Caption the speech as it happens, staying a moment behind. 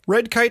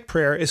Red Kite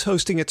Prayer is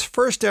hosting its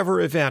first ever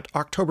event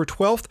October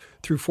 12th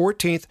through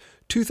 14th,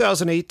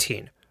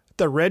 2018,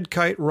 the Red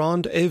Kite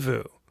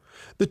Rendezvous.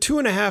 The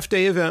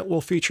 2.5-day event will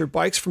feature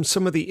bikes from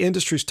some of the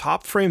industry's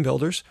top frame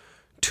builders,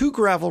 2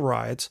 gravel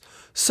rides,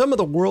 some of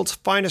the world's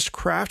finest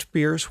craft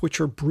beers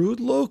which are brewed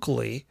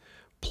locally,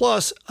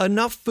 plus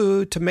enough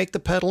food to make the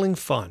pedaling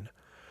fun.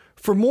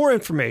 For more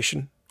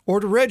information or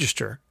to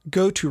register,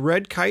 go to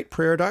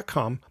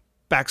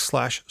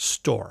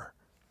redkiteprayer.com/store.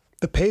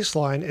 The Pace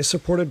line is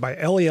supported by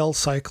LEL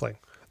Cycling.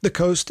 The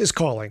coast is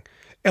calling.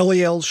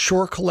 LEL's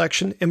Shore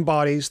Collection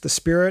embodies the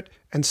spirit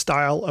and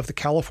style of the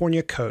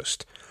California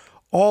coast.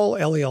 All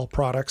LEL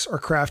products are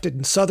crafted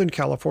in Southern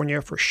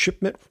California for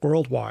shipment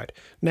worldwide.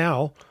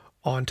 Now,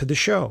 on to the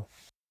show.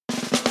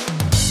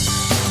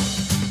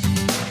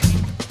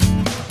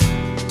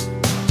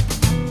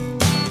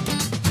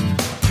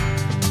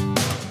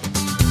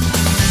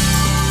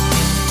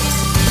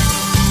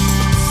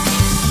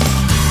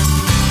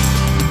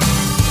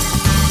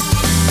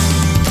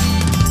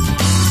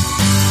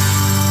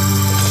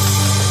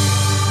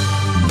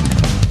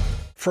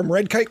 From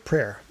Red Kite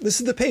Prayer, this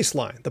is The Pace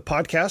Line, the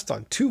podcast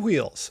on 2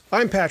 wheels.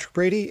 I'm Patrick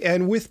Brady,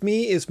 and with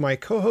me is my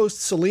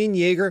co-host Selene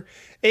Yeager,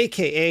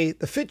 a.k.a.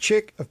 the Fit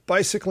Chick of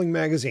Bicycling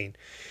Magazine.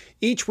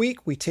 Each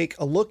week, we take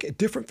a look at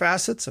different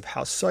facets of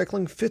how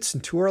cycling fits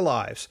into our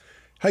lives.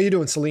 How you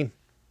doing, Selene?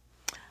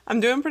 I'm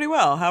doing pretty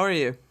well. How are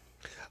you?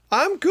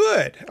 I'm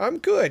good.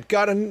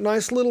 Got a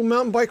nice little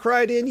mountain bike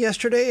ride in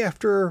yesterday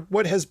after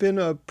what has been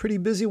a pretty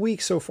busy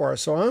week so far,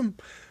 so I'm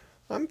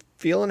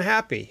feeling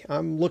happy.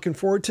 I'm looking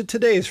forward to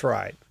today's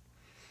ride.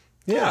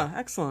 Yeah,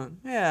 excellent.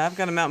 Yeah, I've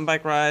got a mountain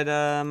bike ride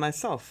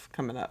myself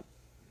coming up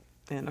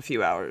in a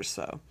few hours,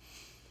 so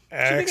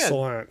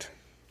excellent.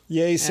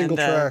 Yay, single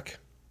track.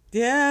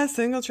 Yeah,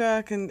 single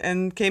track, and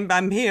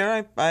I'm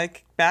here. I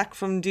back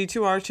from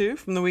D2R2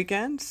 from the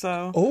weekend,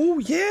 so. Oh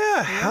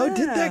yeah, how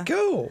did that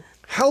go?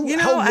 How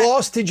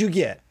lost did you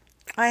get?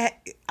 I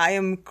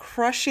am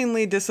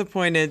crushingly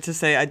disappointed to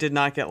say I did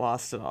not get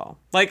lost at all.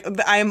 Like,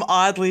 I am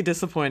oddly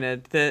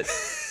disappointed that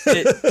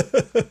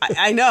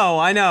I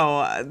know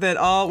that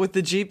all with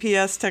the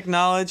GPS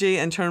technology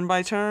and turn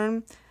by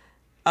turn.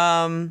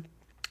 I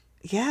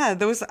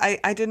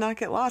did not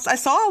get lost. I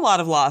saw a lot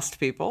of lost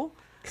people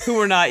who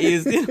were not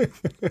used.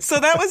 So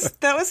that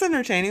was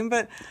entertaining,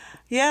 but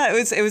yeah,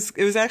 it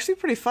was actually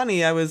pretty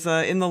funny. I was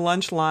in the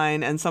lunch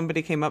line and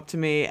somebody came up to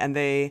me and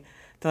they're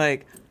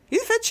like, "You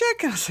the Fit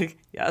Chick?" I was like,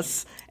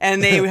 "Yes."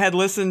 And they had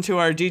listened to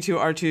our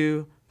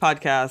D2R2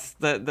 podcast,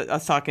 that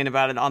us talking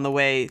about it on the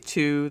way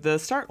to the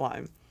start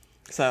line.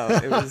 So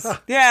it was,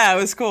 it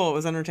was cool. It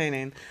was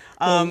entertaining.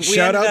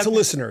 Shout out to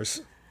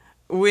listeners.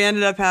 We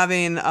ended up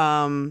having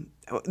the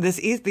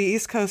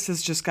East Coast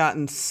has just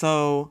gotten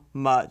so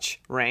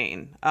much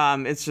rain.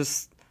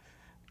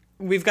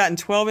 We've gotten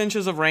 12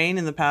 inches of rain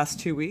in the past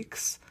 2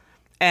 weeks,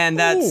 and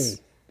that's. Ooh.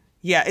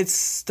 Yeah, it's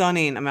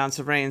stunning amounts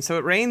of rain. So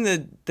it rained,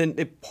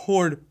 it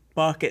poured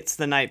buckets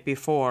the night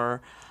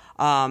before.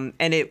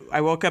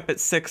 I woke up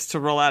at 6 to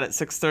roll out at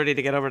 6:30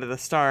 to get over to the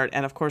start.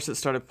 And of course it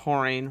started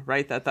pouring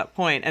right at that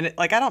point. And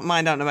I don't know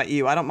about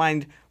you. I don't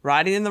mind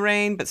riding in the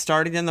rain, but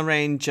starting in the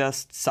rain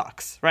just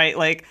sucks, right?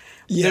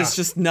 There's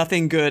just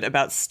nothing good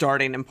about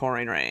starting in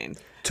pouring rain.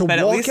 To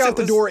walk out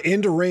the door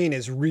into rain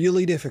is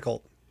really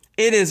difficult.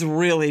 It is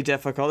really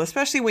difficult,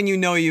 especially when you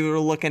know you're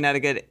looking at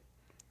a good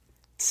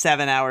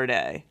 7-hour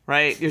day,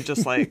 right? You're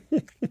just like,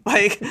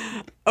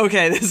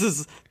 okay, this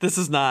is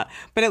not.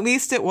 But at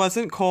least it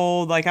wasn't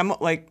cold.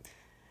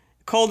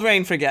 Cold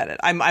rain, forget it.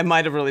 I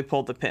might have really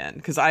pulled the pin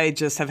because I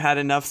just have had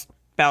enough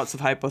bouts of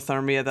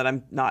hypothermia that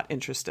I'm not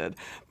interested.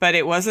 But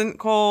it wasn't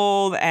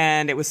cold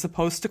and it was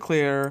supposed to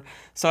clear.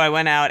 So I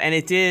went out and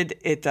it did.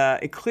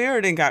 It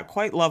cleared and got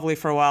quite lovely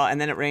for a while.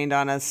 And then it rained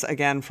on us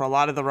again for a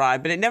lot of the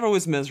ride. But it never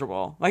was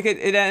miserable.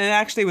 It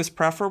actually was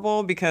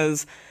preferable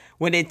because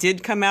when it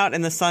did come out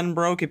and the sun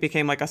broke, it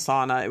became like a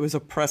sauna. It was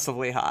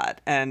oppressively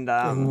hot. And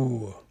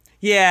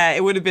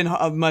it would have been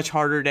a much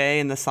harder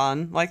day in the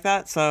sun like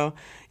that. So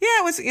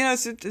yeah, it was,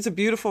 it's a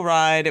beautiful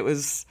ride. It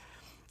was,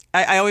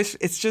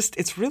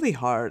 it's really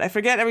hard. I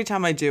forget every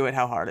time I do it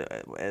how hard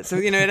it is. So,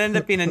 it ended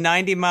up being a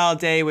 90-mile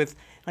day with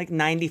like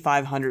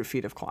 9,500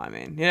 feet of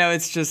climbing.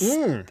 It's just,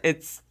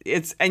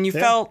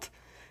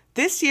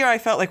 this year I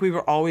felt like we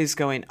were always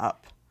going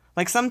up.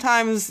 Like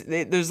sometimes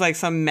there's like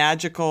some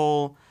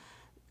magical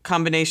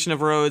combination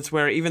of roads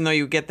where even though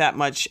you get that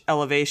much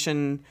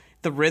elevation,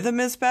 the rhythm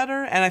is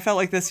better. And I felt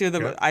like this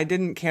year I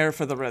didn't care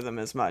for the rhythm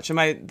as much.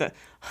 I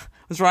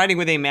was riding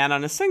with a man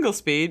on a single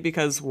speed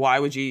because why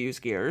would you use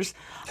gears?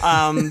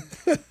 And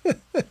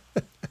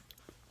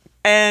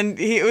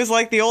it was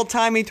like the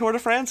old-timey Tour de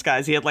France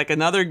guys. He had like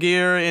another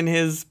gear in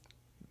his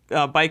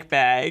bike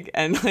bag,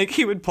 and like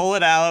he would pull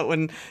it out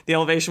when the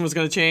elevation was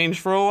going to change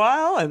for a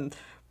while and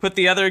put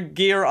the other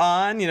gear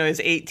on,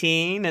 his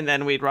 18, and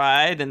then we'd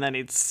ride, and then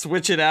he'd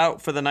switch it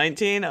out for the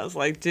 19. I was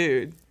like,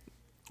 dude,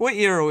 what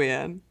year are we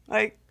in?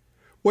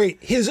 Wait,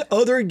 his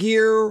other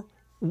gear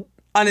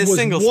on his was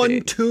single one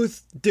speed.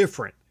 Tooth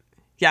different.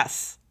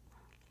 Yes.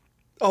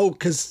 Oh,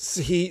 because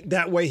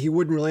that way he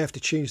wouldn't really have to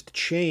change the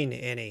chain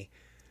any.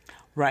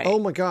 Right. Oh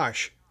my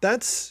gosh.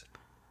 That's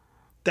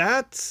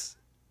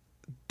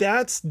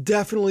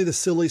definitely the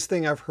silliest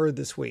thing I've heard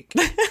this week.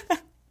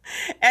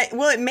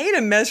 Well, it made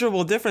a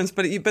measurable difference,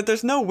 but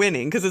there's no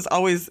winning because it's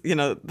always,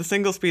 the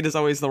single speed is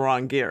always the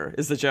wrong gear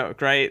is the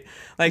joke, right?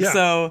 Like, Yeah.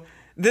 So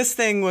this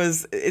thing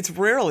it's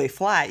rarely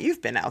flat.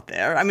 You've been out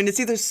there. I mean,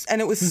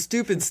 and it was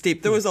stupid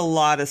steep. There was a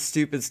lot of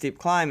stupid steep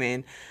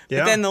climbing. But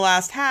Yeah. then the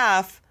last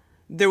half,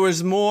 there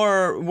was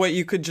more what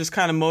you could just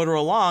kind of motor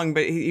along,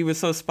 but he was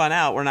so spun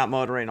out, we're not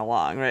motoring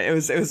along, right? It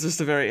was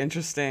just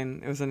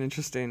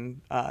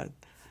it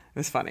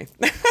was funny.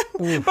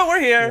 But we're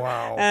here.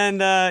 Wow. And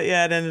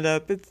it ended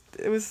up,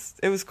 it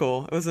was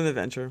cool. It was an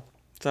adventure.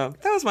 So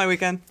that was my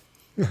weekend.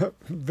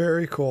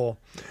 Very cool.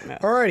 Yeah.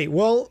 All righty.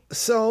 Well,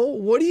 so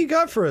what do you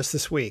got for us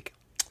this week?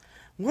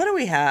 What do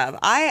we have?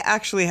 I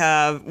actually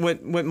have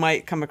what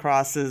might come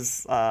across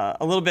as a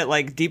little bit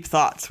like deep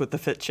thoughts with the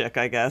fit chick,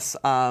 I guess.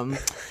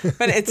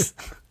 But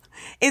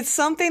it's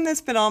something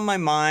that's been on my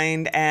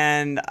mind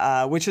and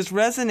which has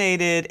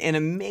resonated in a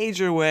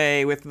major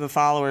way with the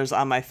followers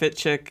on my Fit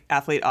Chick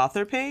Athlete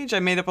Author page. I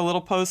made up a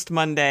little post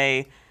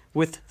Monday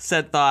with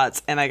said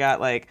thoughts, and I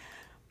got like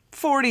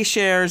 40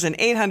 shares and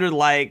 800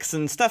 likes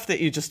and stuff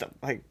that you just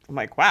like. I'm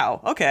like, wow,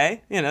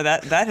 okay,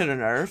 that hit a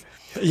nerve.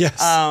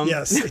 Yes,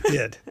 yes, it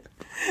did.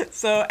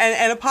 So,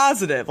 and a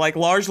positive, like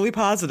largely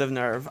positive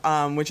nerve,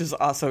 which is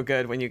also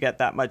good when you get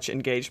that much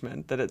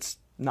engagement that it's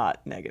not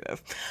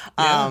negative.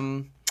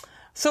 Yeah.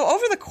 So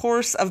over the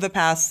course of the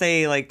past,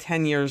 say, like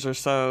 10 years or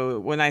so,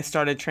 when I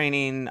started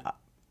training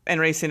and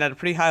racing at a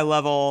pretty high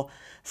level,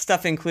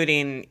 stuff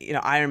including,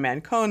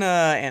 Ironman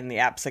Kona and the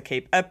APSA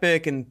Cape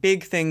Epic and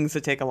big things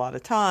that take a lot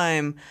of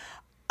time,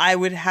 I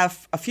would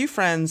have a few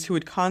friends who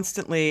would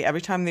constantly,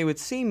 every time they would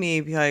see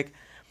me, be like,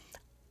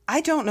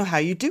 I don't know how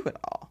you do it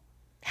all.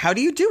 How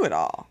do you do it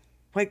all?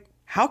 Like,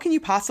 how can you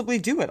possibly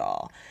do it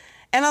all?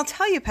 And I'll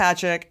tell you,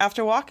 Patrick,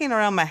 after walking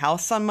around my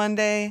house on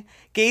Monday,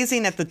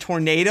 gazing at the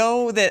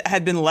tornado that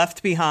had been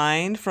left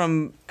behind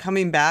from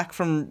coming back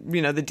from,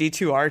 the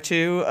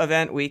D2R2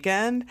 event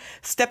weekend,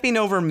 stepping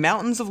over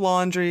mountains of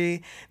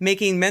laundry,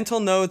 making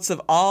mental notes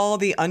of all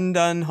the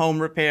undone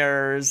home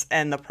repairs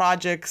and the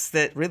projects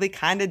that really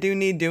kind of do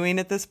need doing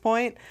at this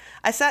point,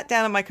 I sat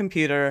down at my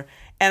computer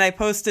and I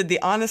posted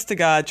the honest to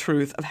God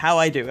truth of how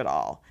I do it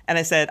all. And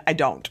I said, I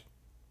don't.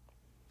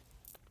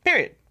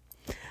 Period.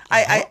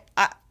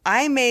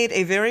 I made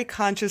a very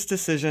conscious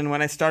decision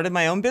when I started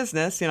my own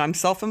business. I'm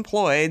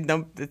self-employed.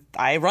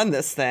 I run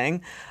this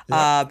thing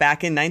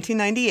back in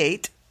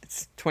 1998.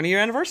 It's 20-year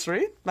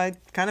anniversary. I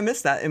kind of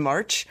missed that in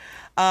March.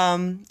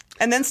 And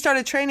then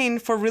started training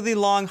for really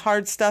long,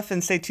 hard stuff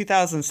in, say,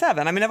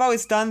 2007. I mean, I've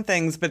always done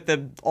things, but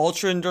the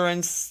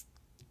ultra-endurance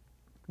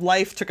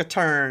life took a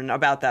turn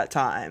about that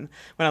time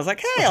when I was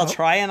like, hey, I'll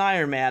try an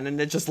Ironman. And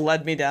it just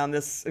led me down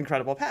this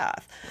incredible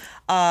path.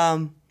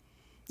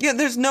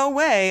 There's no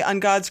way on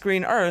God's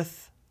green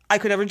earth I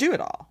could ever do it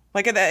all.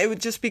 Like, it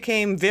just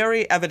became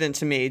very evident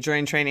to me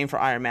during training for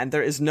Ironman.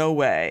 There is no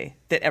way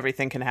that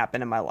everything can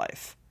happen in my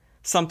life.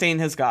 Something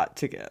has got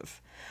to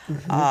give.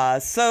 Mm-hmm.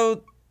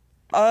 So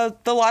a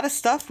lot of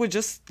stuff would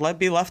just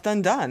be left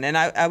undone. And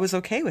I was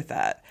okay with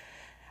that.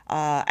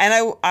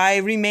 And I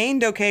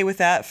remained okay with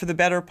that for the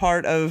better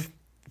part of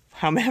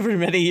however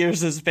many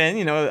years it's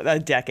been, a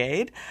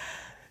decade.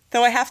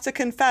 Though I have to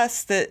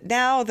confess that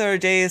now there are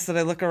days that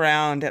I look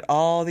around at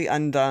all the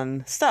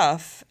undone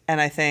stuff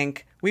and I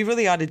think we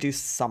really ought to do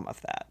some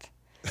of that.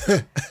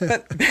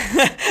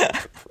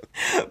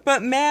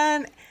 But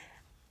man,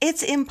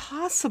 it's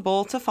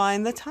impossible to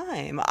find the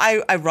time.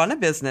 I run a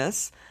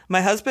business.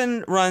 My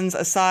husband runs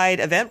a side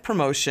event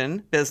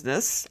promotion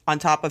business on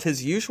top of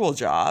his usual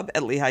job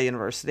at Lehigh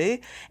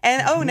University.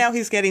 And now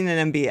he's getting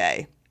an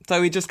MBA.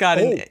 So we just got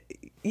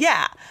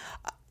yeah.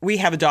 We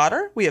have a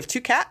daughter, we have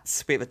 2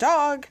 cats, we have a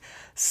dog.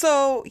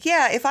 So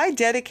yeah, if I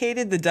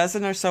dedicated the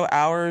dozen or so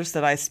hours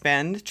that I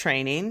spend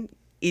training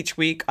each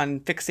week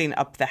on fixing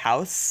up the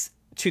house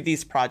to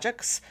these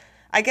projects,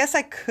 I guess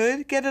I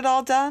could get it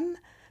all done.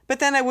 But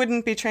then I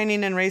wouldn't be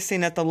training and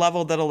racing at the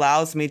level that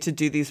allows me to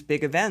do these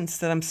big events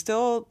that I'm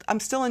still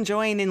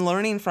enjoying and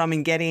learning from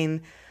and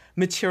getting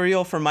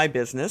material for my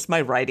business,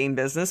 my writing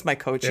business, my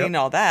coaching,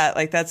 all that.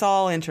 Like, that's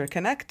all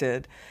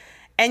interconnected.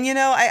 And,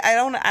 I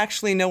don't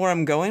actually know where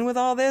I'm going with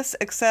all this,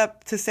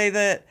 except to say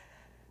that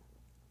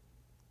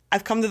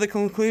I've come to the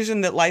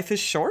conclusion that life is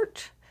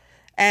short.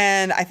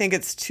 And I think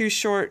it's too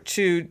short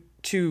to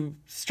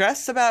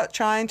stress about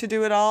trying to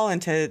do it all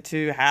and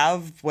to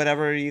have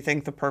whatever you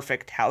think the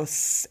perfect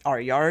house or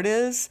yard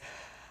is.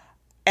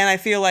 And I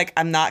feel like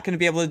I'm not going to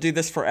be able to do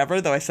this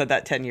forever, though I said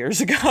that 10 years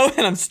ago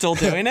and I'm still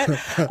doing it.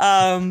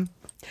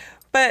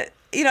 But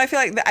I feel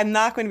like I'm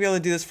not going to be able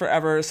to do this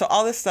forever. So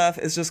all this stuff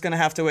is just going to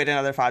have to wait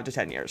another 5 to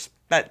 10 years.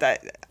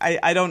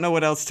 I don't know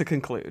what else to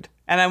conclude.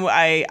 And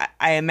I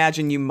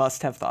imagine you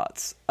must have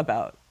thoughts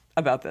about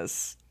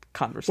this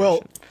conversation.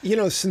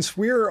 Well, since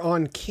we're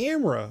on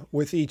camera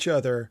with each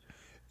other,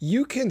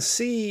 you can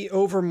see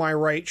over my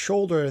right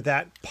shoulder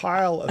that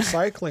pile of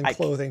cycling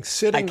clothing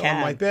sitting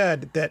on my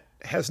bed that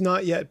has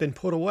not yet been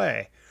put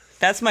away.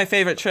 That's my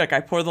favorite trick. I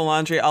pour the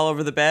laundry all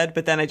over the bed,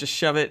 but then I just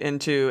shove it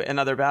into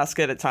another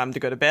basket at time to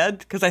go to bed.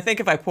 Because I think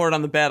if I pour it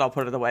on the bed, I'll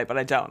put it away, but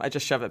I don't. I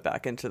just shove it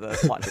back into the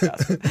laundry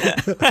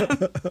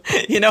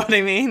basket. You know what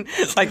I mean?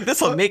 It's like, this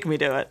will make me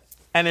do it.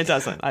 And it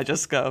doesn't. I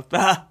just go,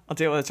 I'll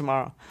deal with it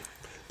tomorrow.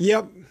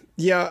 Yep.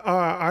 Yeah.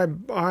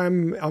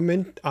 I'm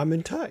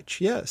in touch.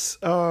 Yes.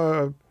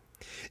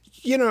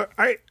 You know,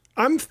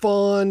 I'm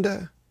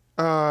fond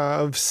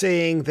of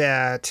saying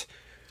that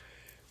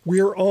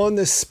we're on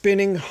this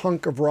spinning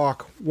hunk of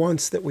rock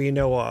once that we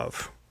know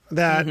of.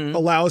 That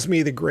allows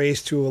me the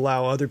grace to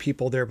allow other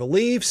people their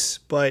beliefs,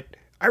 but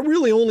I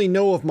really only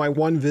know of my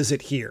one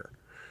visit here.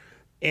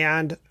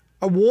 And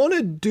I want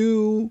to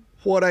do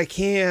what I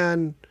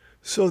can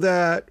so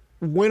that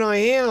when I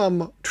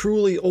am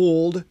truly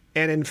old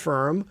and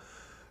infirm,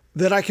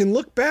 that I can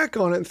look back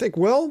on it and think,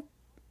 well,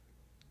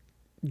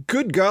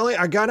 good golly,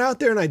 I got out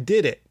there and I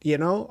did it. You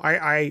know,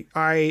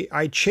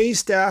 I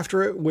chased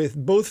after it with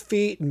both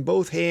feet and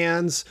both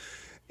hands,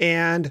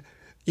 and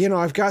you know,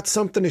 I've got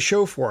something to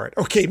show for it.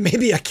 Okay,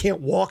 maybe I can't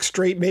walk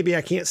straight, maybe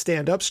I can't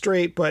stand up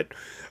straight, but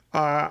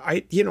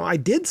I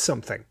did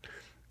something,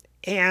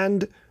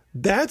 and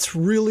that's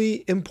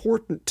really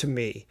important to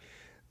me.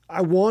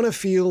 I want to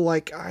feel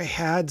like I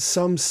had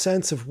some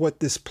sense of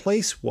what this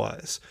place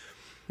was.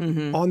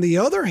 On the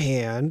other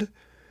hand,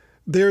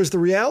 there's the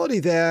reality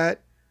that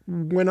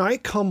when I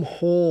come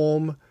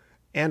home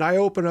and I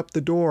open up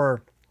the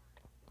door,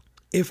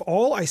 if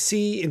all I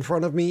see in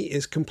front of me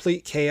is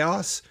complete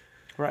chaos,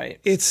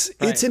 it's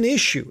an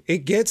issue.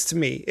 It gets to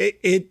me.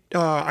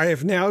 I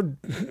have now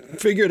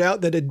figured out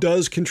that it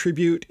does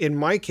contribute, in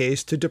my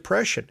case, to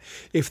depression.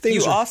 If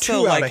things are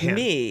too out of hand. You also, like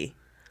me,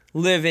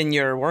 live in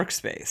your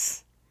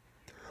workspace.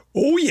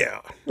 Oh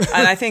yeah.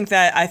 And I think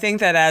that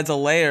adds a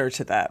layer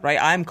to that, right?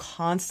 I'm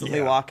constantly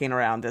walking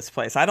around this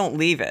place. I don't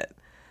leave it.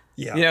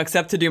 Yeah. You know,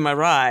 except to do my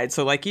ride.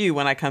 So like you,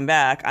 when I come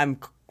back, I'm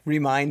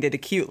reminded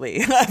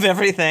acutely of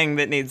everything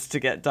that needs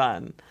to get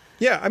done.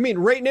 Yeah. I mean,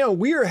 right now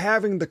we are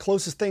having the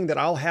closest thing that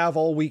I'll have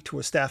all week to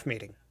a staff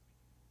meeting.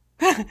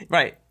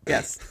 Right.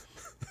 Yes.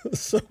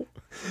 So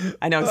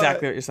I know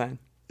exactly what you're saying.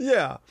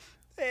 Yeah.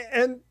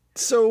 And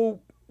so,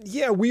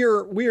 yeah, we are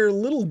a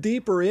little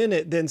deeper in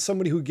it than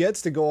somebody who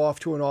gets to go off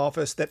to an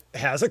office that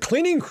has a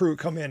cleaning crew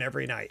come in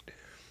every night.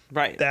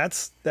 Right.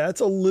 That's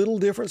a little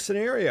different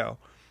scenario.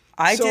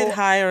 I did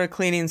hire a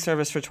cleaning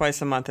service for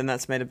twice a month, and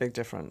that's made a big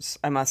difference,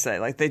 I must say.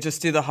 Like, they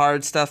just do the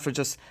hard stuff for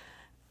just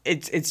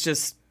it's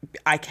just,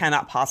 I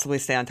cannot possibly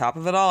stay on top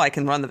of it all. I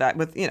can run the back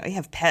with, you know, you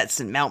have pets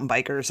and mountain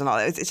bikers and all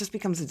that. It just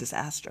becomes a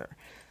disaster.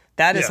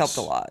 That has helped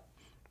a lot.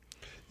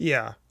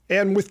 Yeah.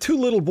 And with two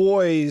little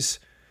boys,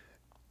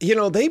 you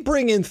know, they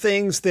bring in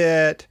things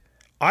that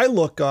I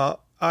look at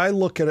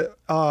it,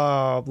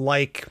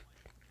 like,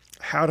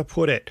 how to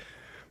put it,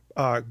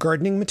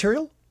 gardening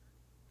material.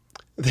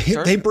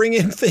 They bring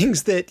in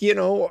things that, you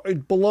know,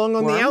 belong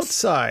on the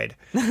outside.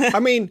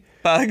 I mean,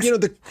 bugs. You know,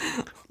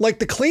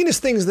 the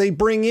cleanest things they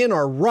bring in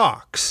are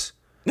rocks.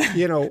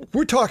 You know,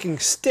 we're talking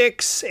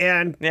sticks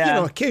and, you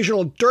know,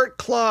 occasional dirt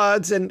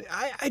clods. And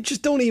I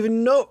just don't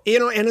even know, you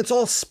know, and it's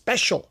all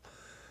special.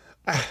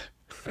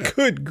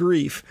 Good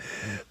grief.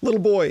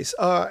 Little boys.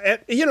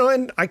 You know,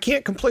 and I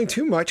can't complain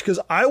too much because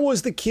I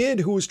was the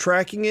kid who was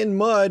tracking in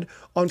mud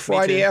on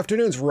Friday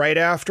afternoons right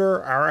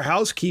after our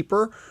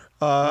housekeeper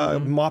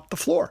mopped the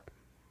floor,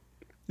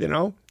 you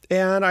know,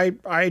 and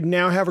I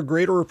now have a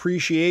greater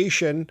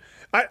appreciation.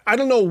 I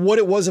don't know what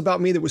it was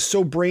about me that was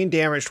so brain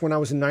damaged when I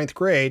was in ninth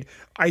grade.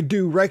 I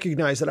do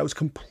recognize that I was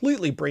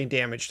completely brain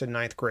damaged in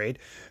ninth grade,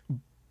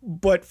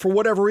 but for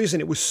whatever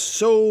reason, it was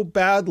so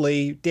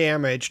badly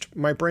damaged,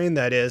 my brain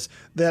that is,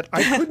 that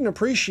I couldn't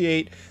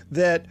appreciate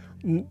that,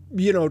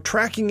 you know,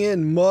 tracking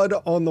in mud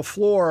on the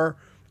floor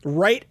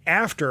right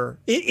after,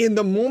 in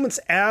the moments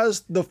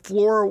as the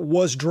floor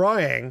was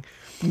drying,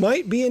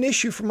 might be an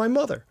issue for my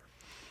mother.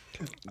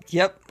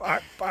 Yep.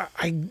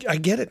 I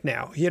get it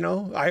now. You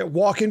know, I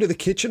walk into the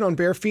kitchen on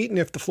bare feet, and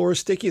if the floor is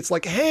sticky, it's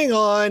like, hang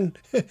on,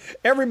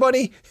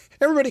 everybody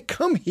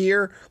come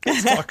here.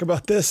 Let's talk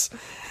about this.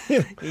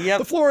 Yep.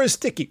 The floor is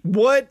sticky.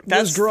 What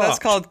was dropped? That's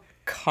called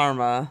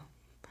karma.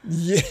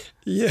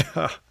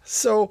 Yeah.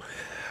 So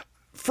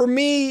for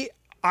me,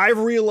 I've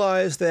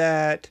realized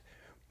that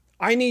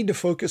I need to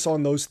focus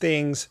on those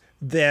things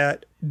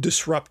that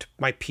disrupt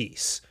my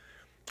peace.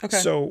 Okay,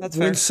 so that's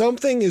when fair.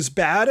 something is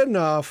bad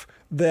enough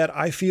that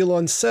I feel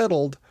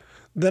unsettled,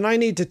 then I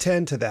need to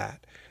tend to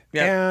that.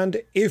 Yep.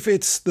 And if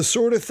it's the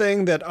sort of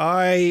thing that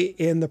I,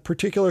 in the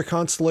particular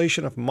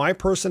constellation of my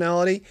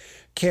personality,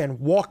 can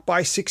walk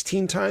by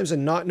 16 times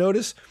and not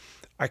notice,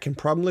 I can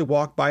probably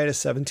walk by it a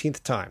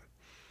 17th time.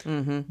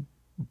 Mm-hmm.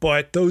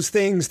 But those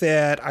things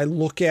that I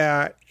look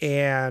at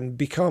and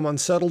become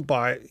unsettled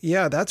by,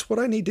 yeah, that's what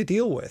I need to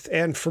deal with.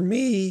 And for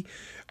me,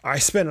 I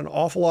spend an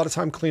awful lot of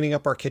time cleaning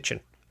up our kitchen.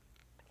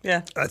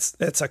 Yeah.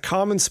 That's a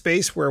common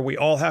space where we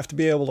all have to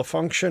be able to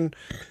function.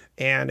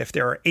 And if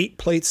there are 8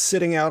 plates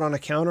sitting out on a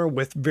counter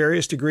with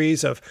various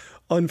degrees of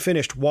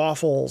unfinished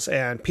waffles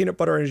and peanut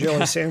butter and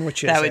jelly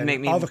sandwiches that would and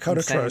make me avocado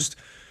insane. toast,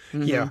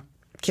 yeah,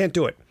 can't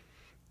do it.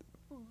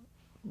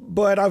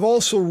 But I've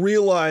also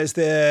realized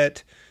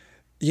that,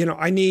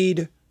 I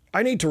need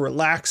to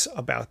relax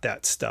about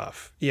that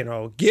stuff.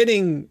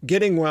 Getting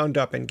wound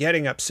up and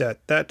getting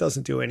upset, that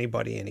doesn't do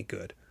anybody any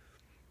good.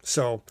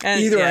 So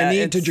either I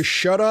need to just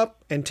shut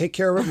up and take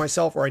care of it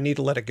myself, or I need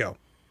to let it go.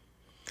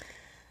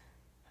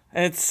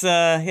 It's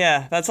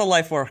that's a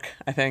life work,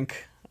 I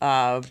think.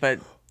 But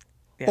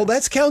yeah. Well,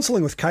 that's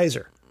counseling with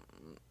Kaiser.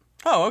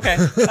 Oh, okay.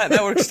 That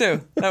works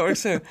too. That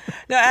works too.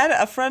 No,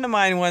 a friend of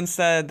mine once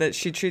said that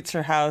she treats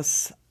her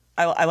house.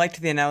 I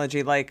liked the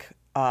analogy like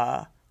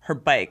her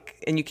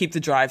bike, and you keep the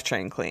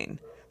drivetrain clean.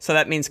 So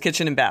that means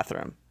kitchen and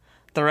bathroom.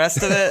 The rest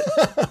of it,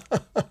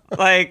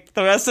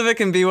 the rest of it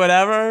can be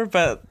whatever.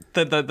 But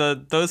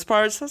those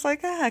parts, I was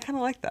like, I kind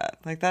of like that.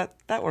 Like that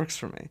works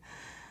for me.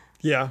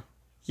 Yeah.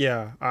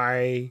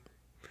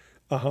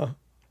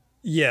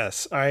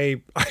 Yes,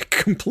 I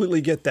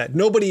completely get that.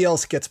 Nobody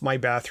else gets my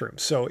bathroom.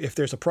 So if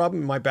there's a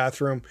problem in my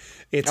bathroom,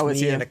 it's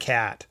me and a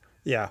cat.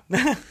 Yeah.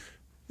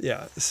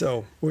 Yeah.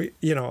 So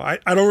I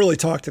don't really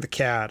talk to the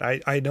cat.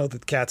 I know that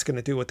the cat's going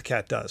to do what the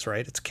cat does,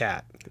 right? It's a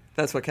cat.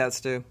 That's what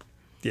cats do.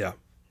 Yeah.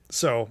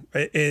 So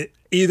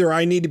either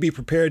I need to be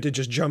prepared to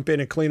just jump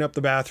in and clean up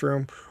the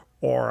bathroom,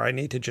 or I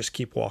need to just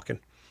keep walking.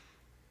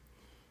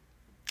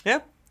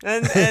 Yep.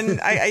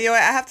 And I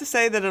have to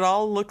say that it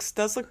all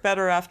does look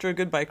better after a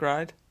good bike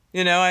ride.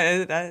 You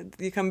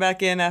come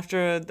back in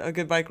after a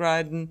good bike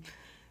ride, and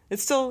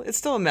it's still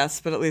a mess,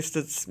 but at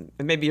least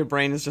maybe your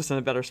brain is just in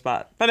a better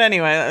spot. But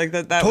anyway,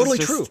 that totally was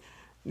just, true.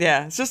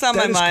 Yeah, it's just on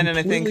my mind, and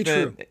I think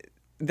true.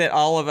 that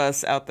all of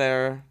us out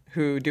there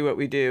who do what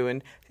we do,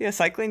 and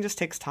cycling just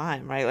takes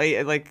time,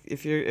 right? Like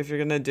if you're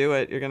gonna do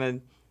it, you're gonna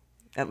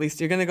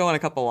go on a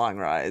couple long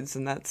rides,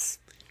 and that's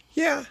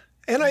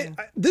And I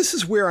this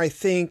is where I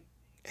think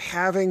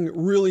having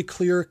really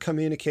clear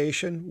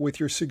communication with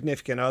your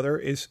significant other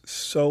is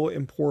so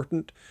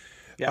important.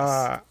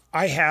 Yes.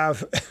 I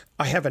have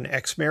an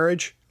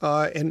ex-marriage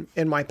in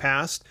my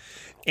past,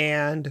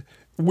 and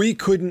we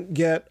couldn't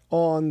get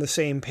on the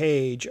same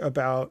page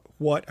about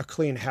what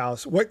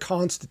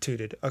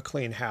constituted a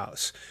clean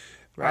house.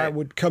 Right. I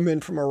would come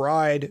in from a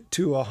ride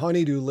to a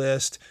honey-do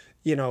list,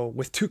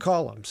 with 2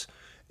 columns,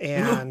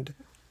 and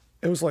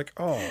it was like,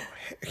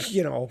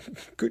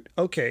 good.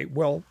 Okay,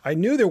 well, I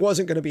knew there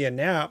wasn't going to be a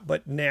nap,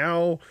 but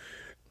now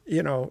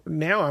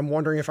I'm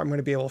wondering if I'm going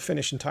to be able to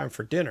finish in time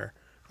for dinner.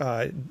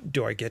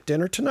 Do I get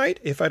dinner tonight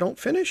if I don't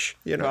finish?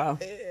 Wow.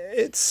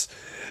 It's,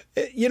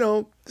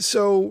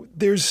 so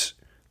there's,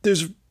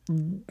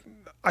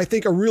 I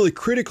think a really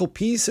critical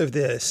piece of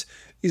this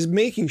is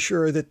making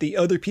sure that the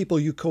other people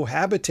you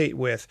cohabitate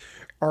with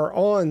are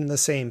on the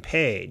same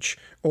page,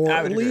 or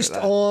at least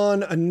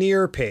on a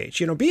near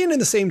page. Being in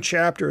the same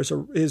chapter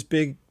is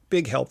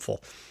big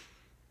helpful.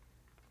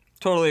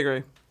 Totally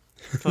agree.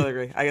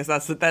 I guess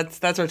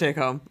that's our take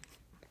home.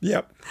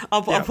 Yep.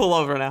 I'll pull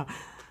over now.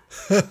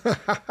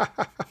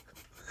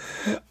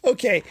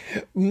 Okay,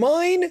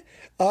 mine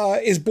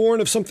is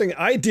born of something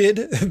I did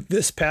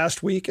this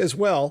past week as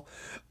well.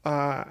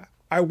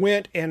 I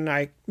went and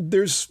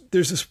there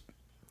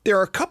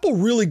are a couple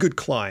really good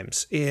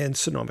climbs in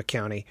Sonoma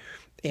County,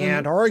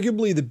 and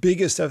arguably the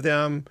biggest of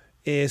them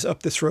is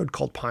up this road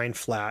called Pine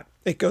Flat.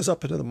 It goes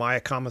up into the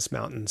Mayacamas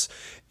Mountains,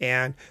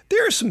 and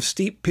there are some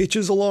steep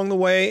pitches along the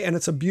way, and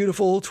it's a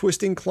beautiful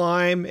twisting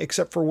climb,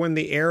 except for when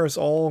the air is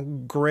all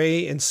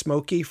gray and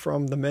smoky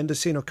from the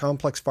Mendocino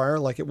Complex fire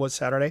like it was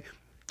Saturday.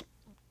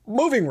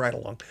 Moving right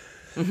along.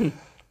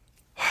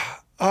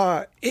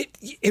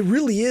 It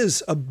really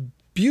is a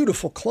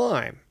beautiful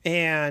climb,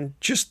 and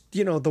just,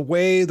 the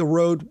way the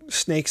road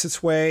snakes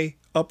its way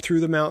up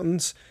through the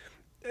mountains,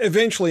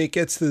 eventually it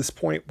gets to this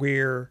point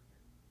where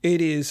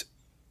it is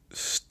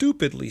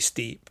stupidly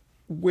steep,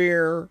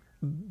 where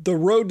the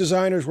road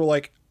designers were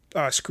like,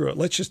 screw it,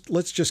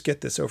 let's just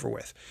get this over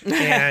with.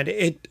 And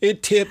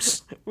it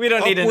tips. We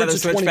don't need another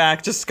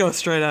switchback, just go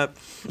straight up.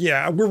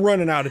 Yeah, we're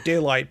running out of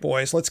daylight,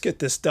 boys. Let's get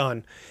this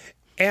done.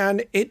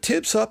 And it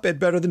tips up at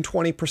better than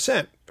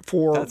 20%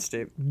 for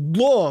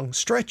long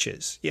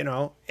stretches,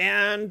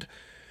 and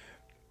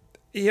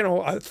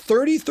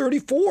 30,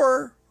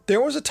 34, there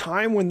was a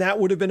time when that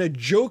would have been a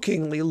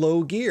jokingly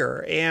low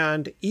gear.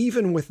 And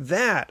even with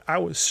that, I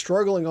was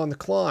struggling on the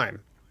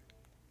climb.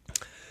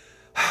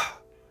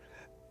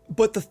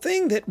 But the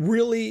thing that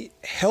really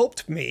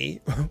helped me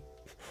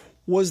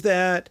was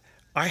that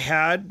I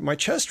had my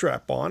chest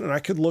strap on and I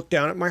could look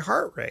down at my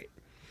heart rate.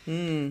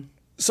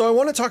 So I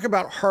want to talk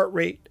about heart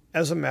rate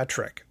as a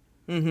metric.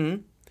 I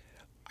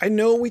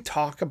know we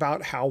talk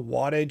about how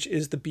wattage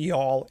is the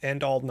be-all,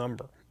 end-all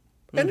number.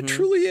 And it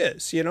truly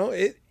is.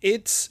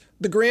 It's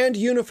the grand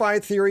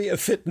unified theory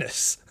of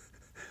fitness.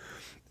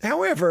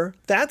 However,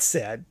 that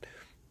said,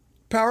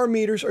 power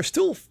meters are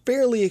still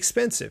fairly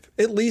expensive,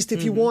 at least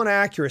if you want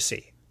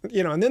accuracy.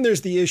 And then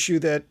there's the issue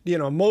that,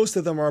 most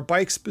of them are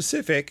bike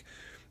specific,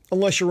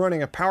 unless you're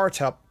running a power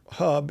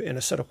hub and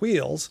a set of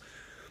wheels.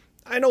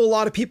 I know a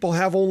lot of people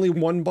have only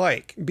one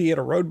bike, be it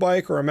a road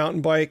bike or a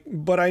mountain bike,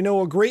 but I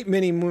know a great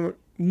many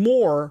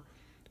more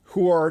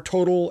who are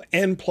total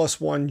N+1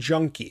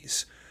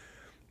 junkies.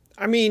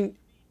 I mean,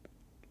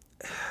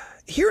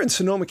 here in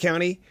Sonoma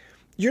County,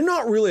 you're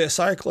not really a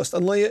cyclist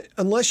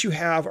unless you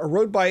have a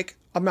road bike,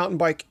 a mountain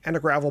bike, and a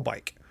gravel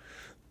bike.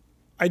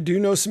 I do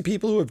know some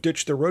people who have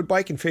ditched their road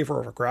bike in favor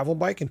of a gravel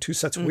bike and two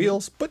sets of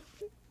wheels, but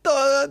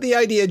the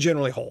idea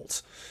generally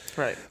holds.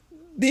 Right.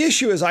 The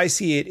issue as I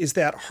see it is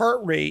that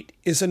heart rate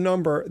is a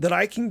number that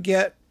I can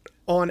get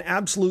on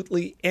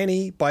absolutely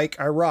any bike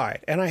I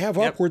ride. And I have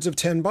upwards of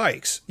 10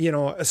 bikes,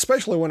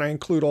 especially when I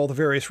include all the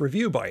various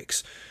review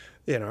bikes,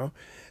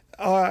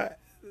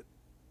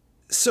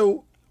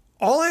 So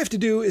all I have to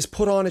do is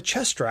put on a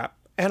chest strap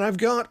and I've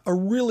got a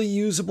really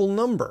usable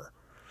number.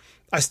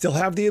 I still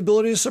have the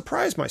ability to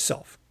surprise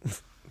myself.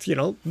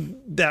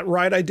 That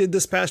ride I did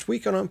this past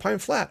weekend on Pine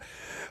Flat.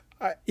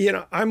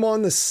 I'm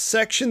on the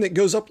section that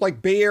goes up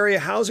like Bay Area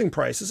housing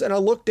prices, and I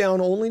look down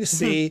only to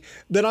see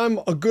that I'm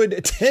a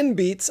good 10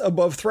 beats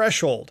above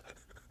threshold.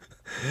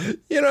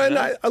 And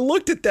I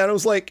looked at that, and I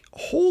was like,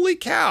 holy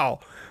cow.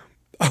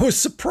 I was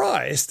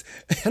surprised.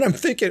 And I'm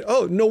thinking,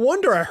 oh, no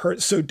wonder I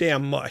hurt so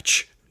damn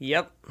much.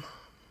 Yep.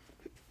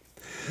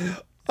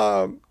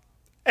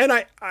 And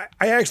I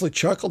actually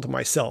chuckled to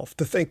myself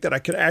to think that I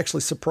could actually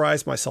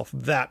surprise myself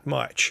that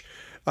much.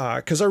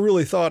 Because I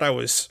really thought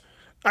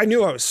I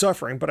knew I was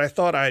suffering, but I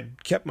thought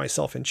I'd kept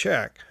myself in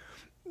check.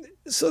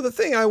 So the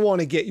thing I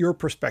want to get your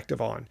perspective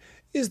on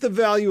is the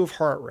value of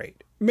heart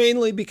rate,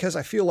 mainly because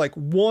I feel like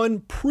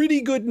one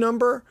pretty good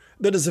number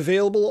that is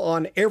available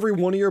on every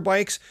one of your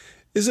bikes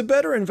is a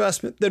better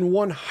investment than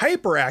one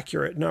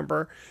hyper-accurate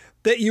number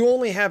that you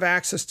only have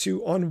access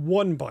to on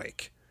one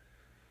bike.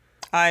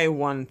 I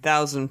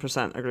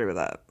 1000% agree with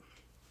that.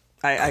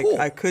 Cool.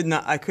 I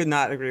could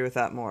not agree with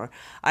that more.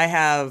 I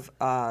have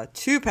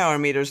 2 power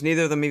meters.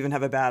 Neither of them even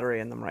have a battery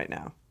in them right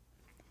now.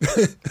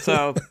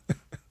 So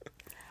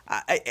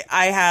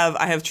I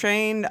have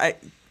trained. I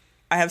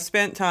have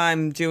spent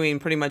time doing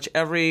pretty much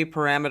every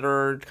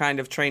parameter kind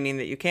of training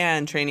that you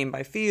can. Training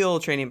by feel,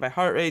 training by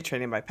heart rate,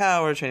 training by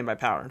power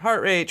and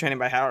heart rate, training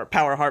by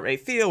power, heart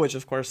rate, feel, which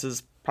of course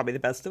is probably the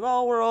best of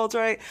all worlds,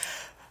 right?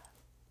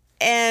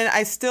 And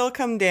I still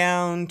come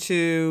down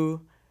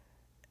to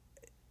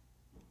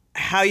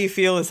how you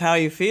feel is how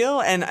you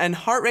feel. And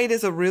heart rate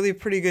is a really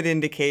pretty good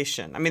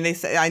indication. I mean, they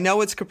say, I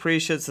know it's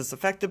capricious. It's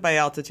affected by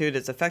altitude.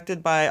 It's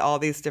affected by all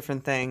these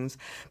different things.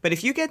 But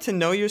if you get to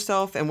know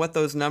yourself and what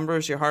those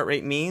numbers, your heart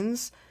rate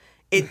means,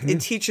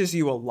 it teaches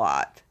you a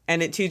lot.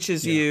 And it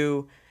teaches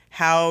you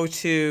how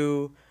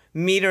to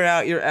meter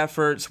out your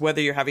efforts,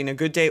 whether you're having a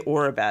good day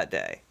or a bad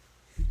day.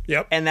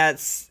 Yep. And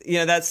that's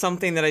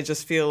something that I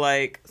just feel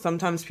like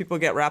sometimes people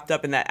get wrapped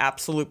up in that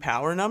absolute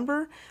power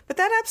number. But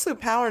that absolute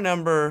power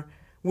number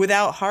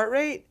without heart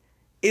rate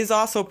is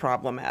also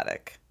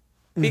problematic.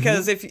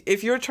 Because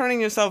if you're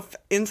turning yourself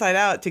inside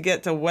out to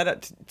get to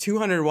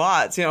 200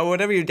 watts,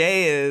 whatever your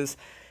day is,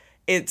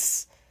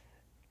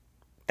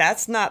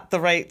 that's not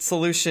the right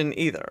solution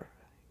either.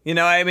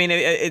 I mean,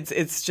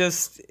 it's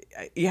just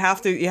you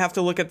have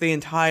to look at the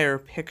entire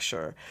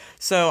picture.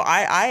 So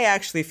I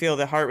actually feel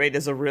that heart rate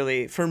is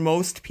for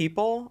most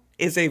people,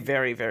 is a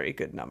very, very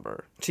good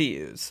number to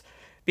use.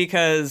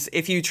 Because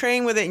if you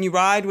train with it and you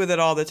ride with it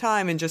all the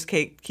time and just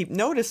keep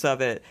notice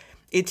of it,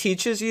 it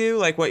teaches you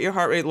like what your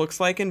heart rate looks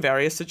like in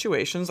various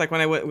situations. Like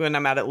when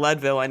I'm out at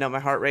Leadville, I know my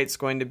heart rate's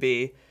going to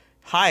be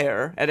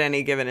higher at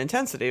any given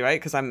intensity, right?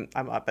 Because I'm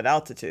up at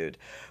altitude.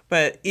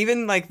 But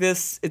even like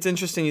this, it's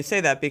interesting you say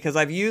that because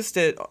I've used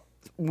it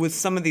with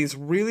some of these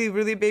really,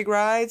 really big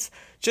rides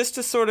just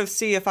to sort of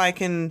see if I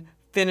can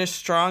finish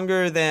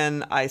stronger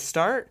than I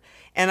start.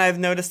 And I've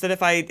noticed that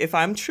if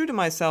I'm true to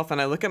myself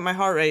and I look at my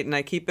heart rate and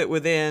I keep it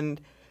within,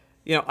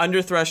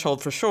 under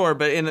threshold for sure,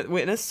 but in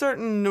a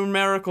certain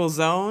numerical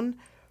zone,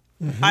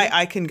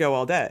 I can go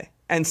all day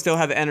and still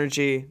have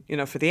energy,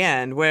 for the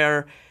end.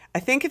 Where I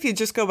think if you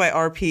just go by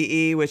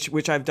RPE,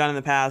 which I've done in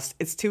the past,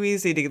 it's too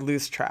easy to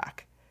lose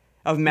track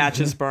of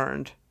matches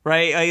burned.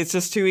 Right? It's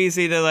just too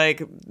easy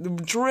to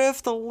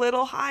drift a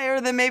little higher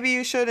than maybe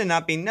you should and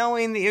not be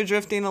knowing that you're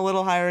drifting a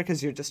little higher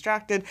because you're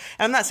distracted.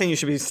 And I'm not saying you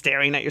should be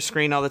staring at your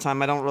screen all the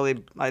time. I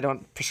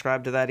don't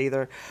prescribe to that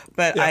either.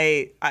 But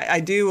yeah. I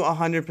do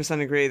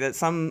 100% agree that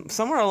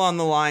somewhere along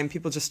the line,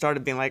 people just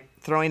started being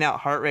throwing out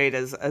heart rate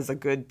as a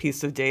good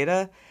piece of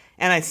data.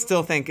 And I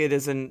still think it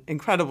is an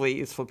incredibly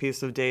useful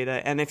piece of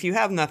data. And if you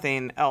have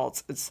nothing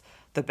else, it's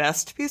the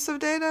best piece of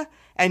data.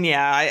 And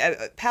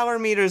yeah, power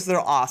meters, they're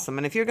awesome.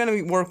 And if you're going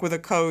to work with a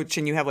coach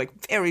and you have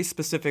very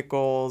specific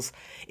goals,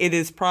 it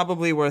is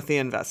probably worth the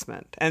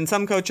investment. And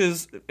some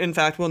coaches, in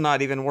fact, will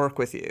not even work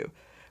with you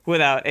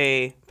without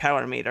a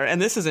power meter.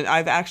 And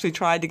I've actually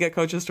tried to get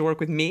coaches to work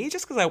with me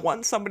just because I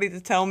want somebody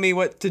to tell me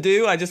what to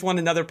do. I just want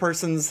another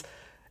person's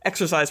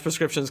exercise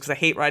prescriptions because I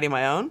hate writing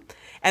my own.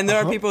 And there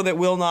are people that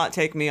will not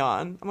take me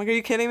on. I'm like, are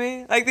you kidding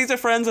me? Like, these are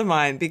friends of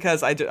mine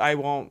because I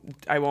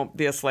won't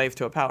be a slave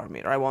to a power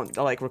meter. I won't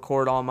like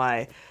record all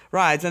my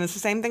rides. And it's the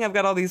same thing. I've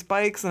got all these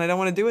bikes and I don't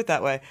want to do it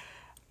that way.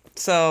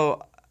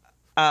 So,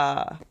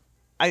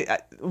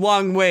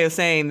 long way of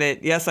saying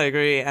that, yes, I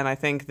agree. And I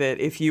think that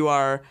if you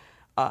are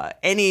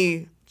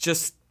any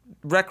just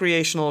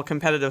recreational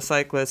competitive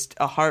cyclist,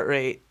 a heart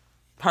rate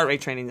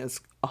training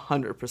is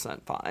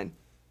 100% fine.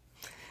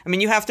 I mean,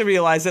 you have to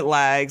realize it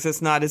lags.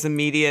 It's not as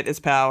immediate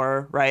as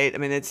power, right? I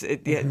mean,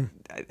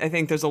 I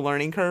think there's a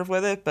learning curve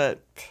with it,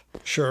 but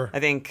sure. I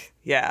think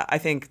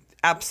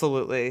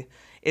absolutely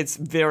it's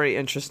very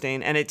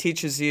interesting, and it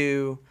teaches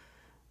you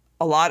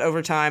a lot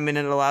over time, and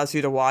it allows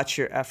you to watch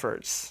your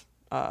efforts.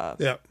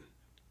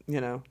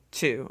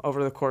 Too,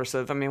 over the course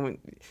of, I mean,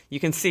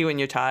 you can see when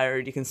you're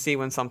tired, you can see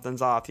when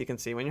something's off, you can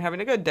see when you're having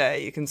a good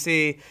day, you can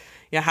see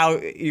how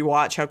you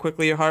watch how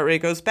quickly your heart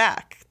rate goes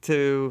back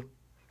to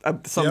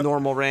some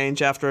normal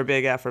range after a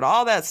big effort.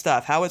 All that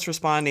stuff, how it's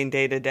responding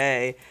day to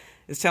day,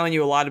 is telling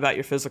you a lot about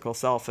your physical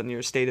self and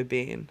your state of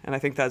being. And I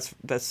think that's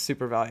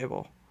super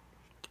valuable.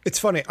 It's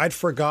funny. I'd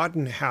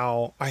forgotten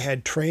how I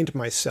had trained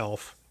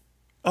myself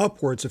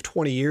upwards of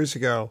 20 years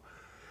ago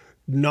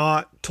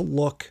not to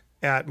look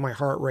at my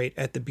heart rate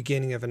at the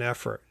beginning of an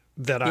effort.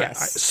 That I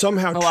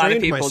somehow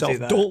trained myself.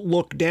 Don't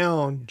look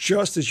down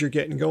just as you're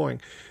getting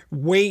going.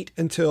 Wait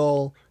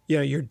until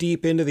you're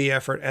deep into the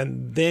effort,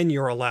 and then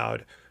you're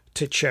allowed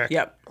to check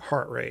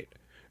heart rate.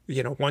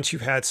 Once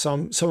you've had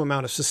some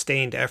amount of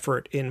sustained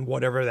effort in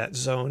whatever that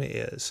zone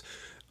is.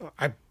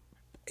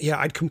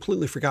 I'd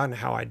completely forgotten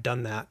how I'd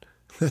done that.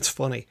 That's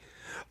funny.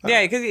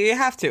 Yeah, because you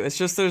have to. It's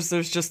just there's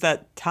just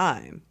that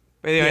time.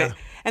 Anyway,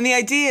 and the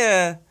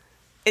idea,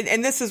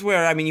 and this is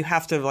where, I mean, you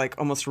have to like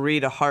almost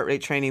read a heart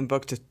rate training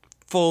book to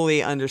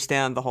fully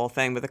understand the whole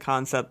thing. But the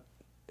concept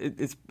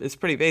is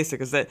pretty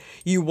basic, is that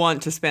you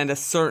want to spend a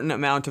certain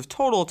amount of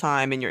total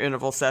time in your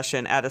interval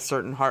session at a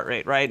certain heart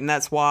rate, right? And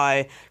that's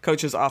why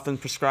coaches often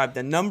prescribe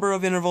the number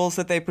of intervals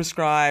that they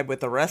prescribe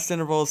with the rest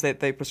intervals that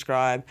they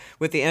prescribe,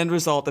 with the end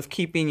result of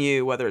keeping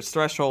you, whether it's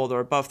threshold or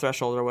above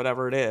threshold or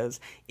whatever it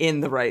is, in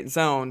the right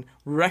zone,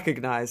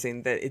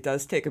 recognizing that it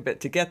does take a bit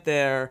to get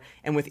there,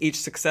 and with each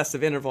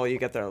successive interval you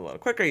get there a little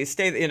quicker, you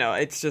stay,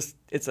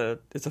 it's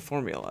a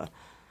formula.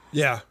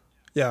 Yeah,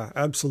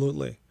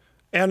 absolutely.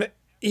 And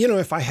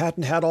if I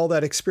hadn't had all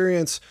that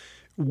experience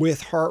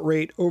with heart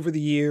rate over the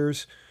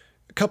years,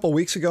 a couple of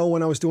weeks ago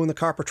when I was doing the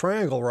Copper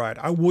Triangle ride,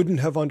 I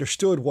wouldn't have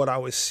understood what I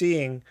was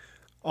seeing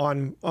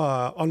on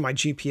my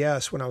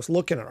GPS when I was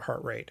looking at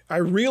heart rate. I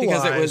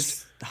realized because it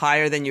was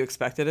higher than you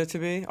expected it to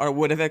be, or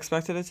would have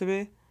expected it to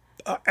be.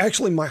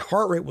 Actually, my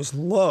heart rate was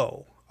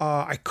low.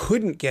 I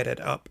couldn't get it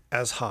up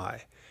as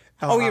high.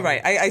 You're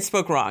right. I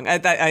spoke wrong.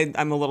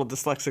 I'm a little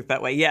dyslexic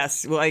that way.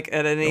 Yes, like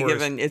at any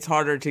given, it's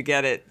harder to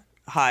get it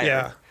higher.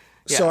 Yeah.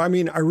 So, I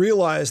mean, I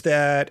realized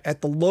that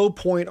at the low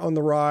point on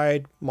the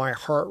ride, my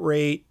heart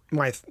rate,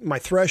 my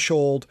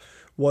threshold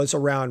was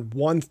around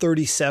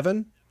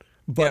 137,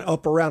 but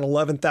up around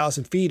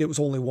 11,000 feet, it was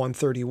only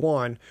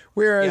 131.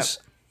 Whereas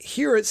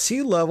here at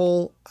sea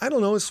level, I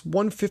don't know, it's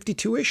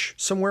 152-ish,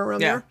 somewhere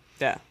around there.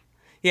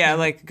 Yeah,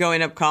 like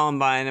going up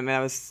Columbine, I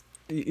mean,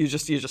 you're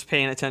just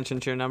paying attention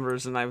to your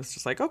numbers, and I was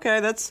just like, okay,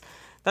 that's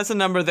a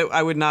number that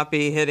I would not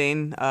be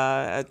hitting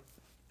at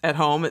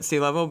home at sea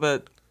level,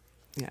 but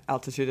yeah,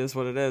 altitude is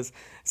what it is.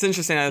 It's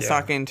interesting. I was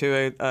talking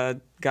to a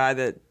guy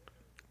that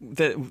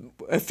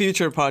a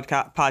future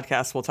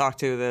podcast we'll talk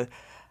to.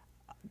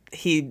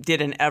 He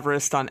did an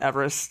Everest on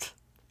Everest,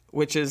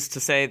 which is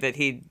to say that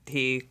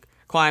he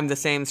climbed the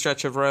same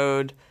stretch of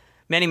road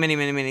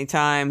many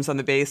times on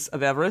the base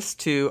of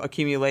Everest to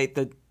accumulate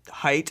the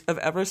height of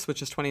Everest,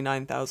 which is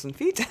 29,000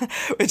 feet,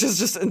 which is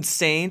just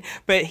insane.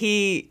 But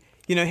he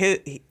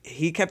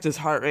kept his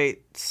heart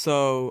rate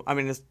so, I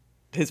mean,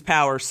 his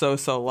power so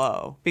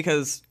low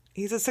because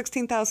he's at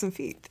 16,000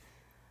 feet.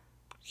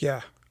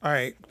 Yeah. All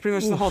right. Pretty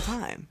much the whole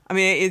time. I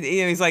mean,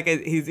 he's like,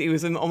 he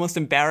was almost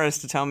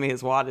embarrassed to tell me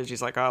his wattage.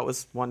 He's like, oh, it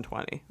was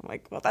 120. I'm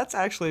like, well, that's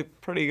actually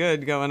pretty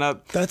good going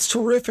up. That's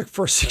terrific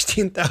for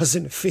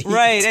 16,000 feet.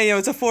 Right. And,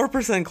 it's a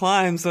 4%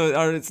 climb,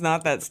 or it's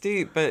not that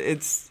steep, but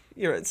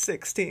you're at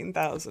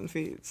 16,000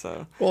 feet.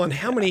 So. Well, and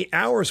how many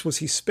hours was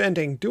he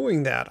spending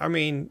doing that? I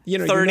mean, 30.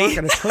 You're not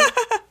going to turn.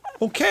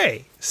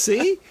 Okay.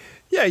 See?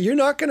 Yeah, you're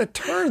not going to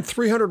turn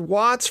 300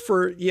 watts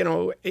for,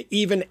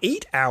 even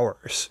 8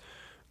 hours.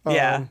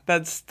 Yeah,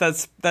 that's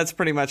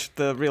pretty much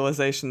the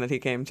realization that he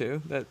came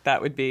to,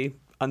 that would be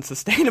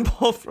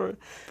unsustainable for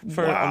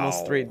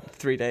almost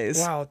three days.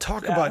 Wow,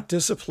 talk about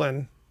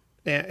discipline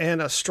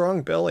and a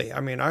strong belly. I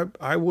mean,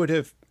 I would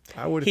have.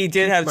 He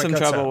did have some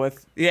trouble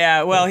with.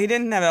 Yeah, well, he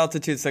didn't have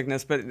altitude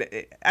sickness, but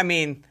I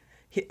mean,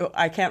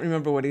 I can't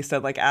remember what he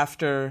said. Like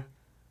after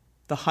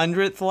the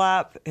 100th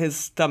lap, his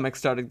stomach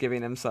started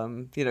giving him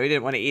some, he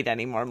didn't want to eat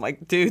anymore. I'm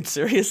like, dude,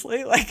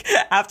 seriously? Like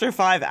after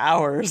 5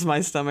 hours,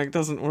 my stomach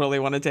doesn't really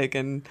want to take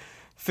in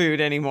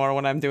food anymore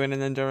when I'm doing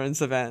an endurance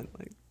event.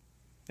 Like,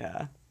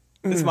 yeah.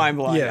 It's mind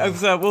blowing. Yeah.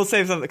 So we'll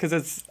save something because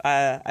it's.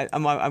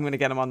 I'm going to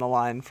get him on the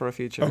line for a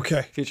future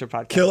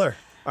podcast. Killer.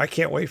 I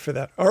can't wait for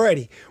that.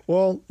 Alrighty.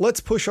 Well,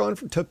 let's push on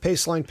to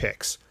Paceline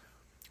picks.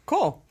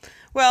 Cool.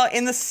 Well,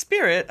 in the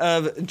spirit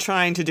of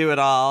trying to do it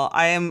all,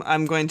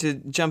 I'm going to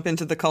jump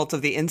into the cult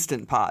of the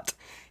Instant Pot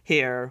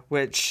here.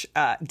 Which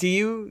do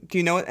you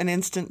know what an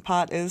Instant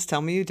Pot is?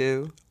 Tell me you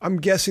do. I'm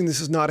guessing this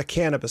is not a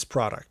cannabis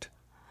product.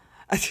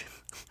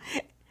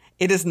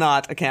 It is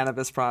not a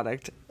cannabis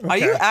product. Okay. Are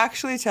you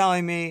actually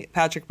telling me,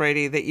 Patrick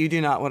Brady, that you do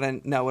not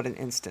know what an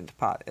Instant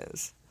Pot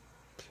is?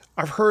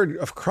 I've heard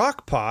of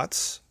crock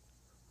pots,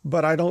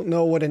 but I don't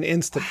know what an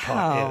Instant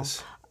Pot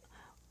is.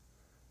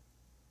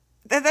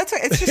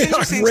 It's just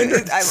interesting. I've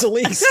rendered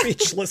Selene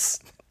speechless.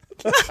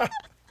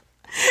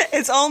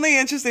 It's only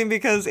interesting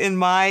because in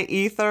my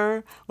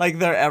ether, like,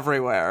 they're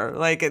everywhere.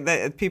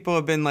 Like, people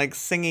have been like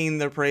singing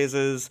their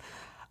praises.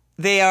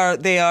 They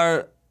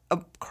are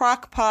a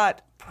crock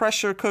pot,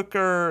 pressure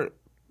cooker,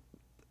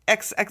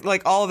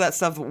 like all of that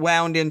stuff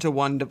wound into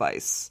one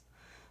device.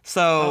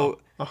 So,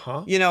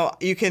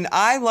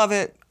 I love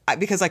it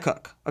because I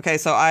cook. Okay,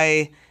 so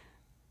I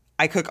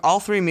cook all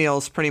 3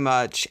 meals pretty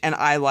much, and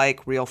I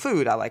like real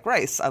food. I like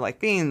rice, I like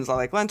beans, I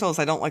like lentils.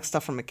 I don't like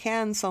stuff from a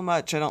can so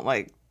much. I don't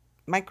like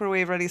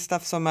microwave ready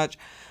stuff so much.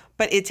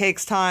 But it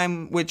takes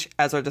time, which,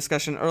 as our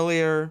discussion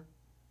earlier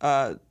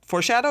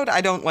foreshadowed,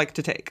 I don't like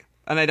to take,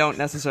 and I don't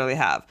necessarily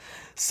have.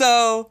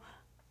 So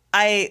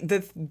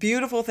the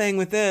beautiful thing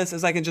with this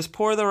is I can just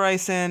pour the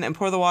rice in and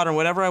pour the water and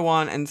whatever I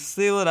want and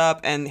seal it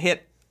up and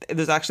hit.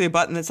 There's actually a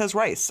button that says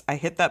rice. I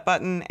hit that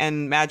button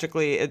and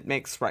magically it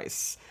makes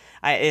rice.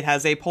 It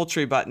has a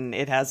poultry button.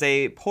 It has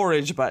a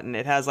porridge button.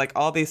 It has like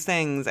all these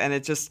things, and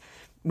it just,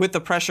 with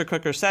the pressure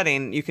cooker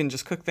setting, you can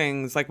just cook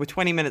things like with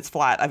 20 minutes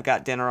flat. I've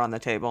got dinner on the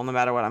table no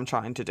matter what I'm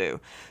trying to do.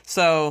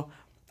 So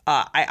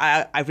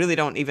I really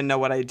don't even know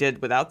what I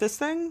did without this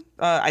thing.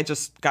 I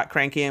just got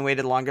cranky and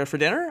waited longer for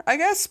dinner, I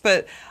guess.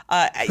 But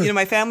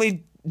my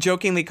family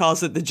jokingly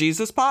calls it the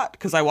Jesus pot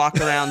because I walk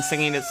around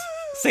singing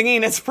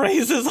its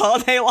praises all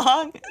day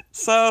long.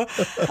 So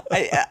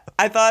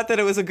I thought that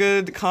it was a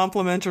good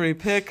complimentary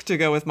pick to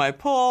go with my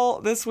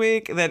poll this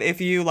week, that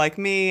if you, like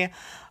me,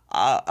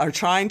 are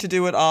trying to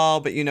do it all,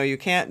 but you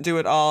can't do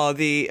it all,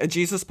 the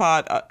Jesus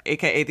pot,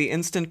 aka the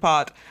Instant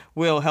Pot,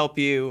 will help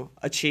you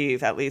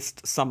achieve at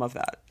least some of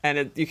that.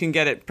 And you can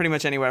get it pretty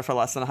much anywhere for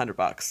less than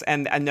 $100.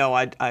 And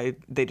no,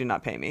 they do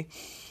not pay me.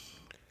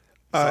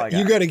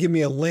 You got to give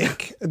me a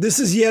link. This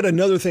is yet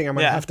another thing I'm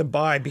going to have to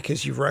buy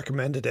because you've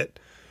recommended it.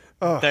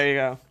 Oh. There you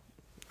go.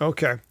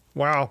 Okay.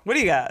 Wow. What do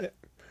you got?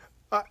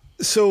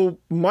 So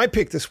my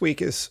pick this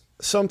week is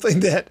something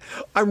that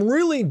I'm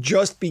really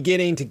just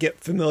beginning to get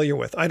familiar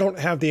with. I don't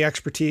have the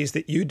expertise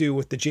that you do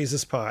with the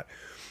Jesus pot.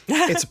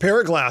 It's a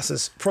pair of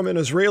glasses from an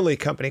Israeli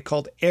company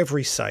called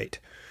Every Sight.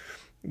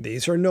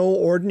 These are no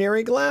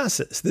ordinary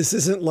glasses. This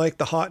isn't like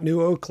the hot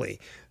new Oakley.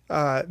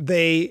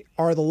 They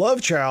are the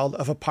love child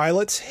of a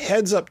pilot's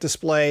heads-up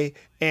display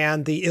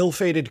and the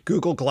ill-fated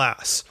Google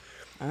Glass.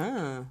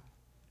 Ah.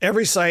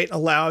 Every Sight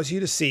allows you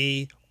to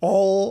see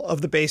all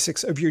of the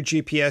basics of your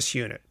GPS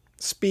unit.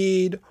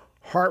 Speed,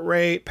 heart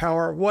rate,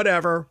 power,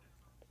 whatever,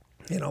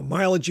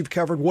 mileage you've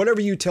covered, whatever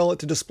you tell it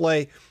to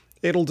display,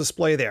 it'll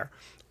display there.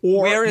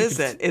 Or where is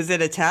it? Is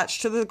it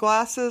attached to the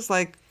glasses?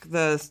 Like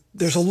there's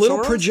a little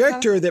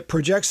projector that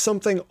projects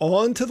something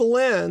onto the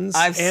lens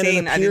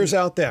it appears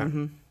out there.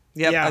 Mm-hmm.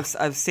 Yep, yeah.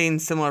 I've seen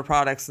similar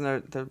products,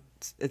 and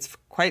it's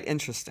quite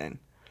interesting.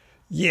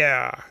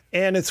 Yeah.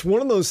 And it's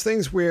one of those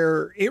things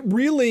where it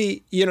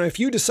really, if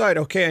you decide,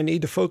 okay, I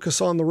need to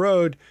focus on the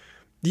road,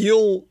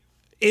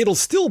 it'll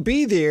still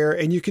be there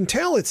and you can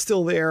tell it's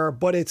still there,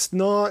 but it's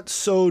not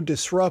so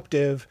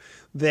disruptive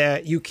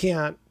that you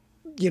can't,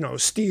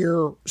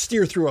 steer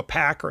through a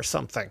pack or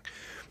something.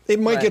 It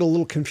might get a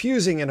little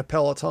confusing in a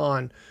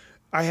Peloton.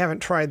 I haven't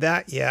tried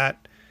that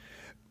yet,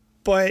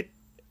 but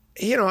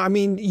in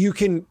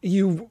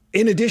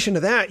addition to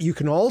that, you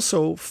can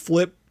also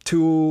flip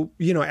to,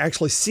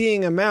 actually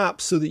seeing a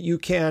map so that you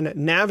can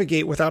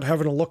navigate without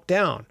having to look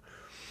down.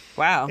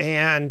 Wow.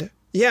 And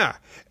yeah.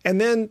 And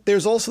then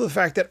there's also the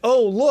fact that,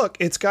 look,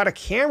 it's got a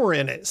camera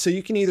in it. So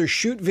you can either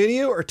shoot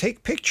video or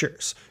take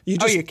pictures. You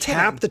just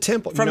tap the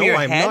temple. From your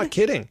head? I'm not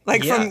kidding.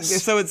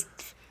 So it's.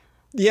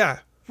 Yeah.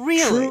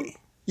 Really?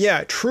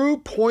 True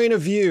point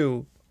of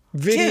view,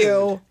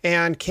 video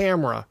and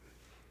camera.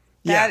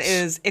 That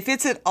is, if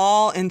it's at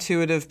all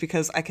intuitive,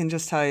 because I can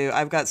just tell you,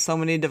 I've got so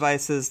many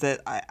devices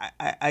that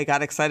I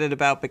got excited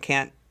about but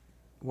can't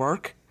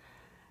work.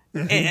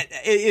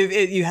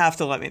 Mm-hmm. You have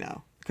to let me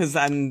know because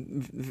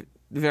I'm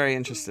very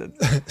interested.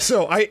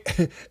 So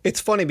it's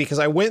funny because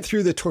I went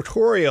through the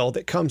tutorial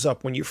that comes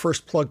up when you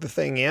first plug the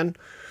thing in,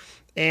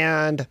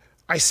 and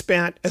I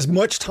spent as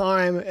much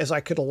time as I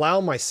could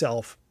allow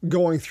myself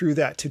going through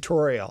that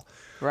tutorial.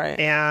 Right.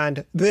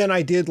 And then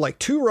I did like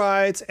 2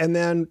 rides and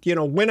then,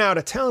 went out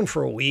of town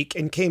for a week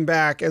and came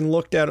back and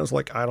looked at it. I was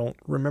like, I don't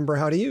remember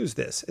how to use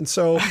this. And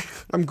so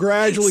I'm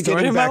gradually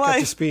getting back up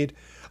to speed.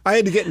 I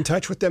had to get in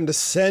touch with them to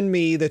send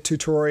me the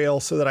tutorial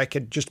so that I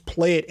could just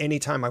play it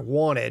anytime I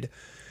wanted.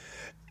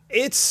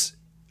 It's,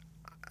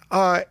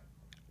 I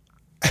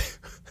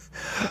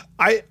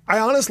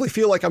honestly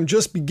feel like I'm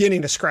just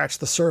beginning to scratch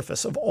the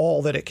surface of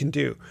all that it can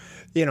do.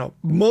 You know,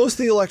 most of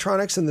the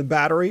electronics in the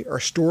battery are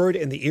stored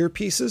in the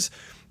earpieces,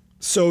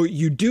 so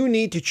you do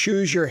need to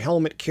choose your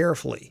helmet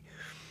carefully.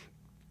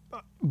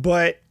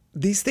 But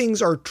these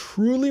things are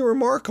truly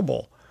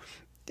remarkable.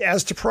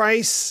 As to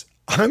price,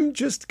 I'm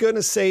just going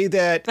to say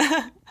that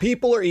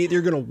people are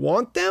either going to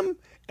want them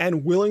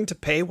and willing to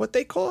pay what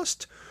they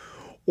cost,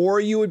 or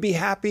you would be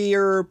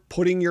happier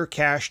putting your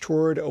cash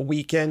toward a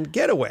weekend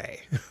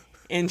getaway.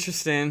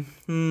 Interesting.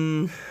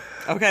 Okay,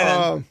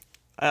 then.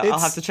 I'll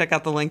have to check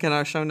out the link in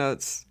our show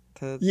notes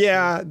to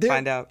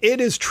find out. It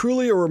is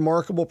truly a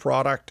remarkable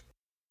product.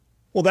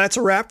 Well, that's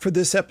a wrap for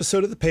this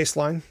episode of The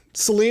Paceline.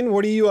 Selene,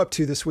 what are you up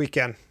to this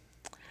weekend?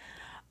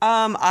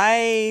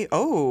 I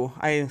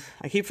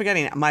keep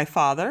forgetting. My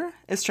father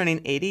is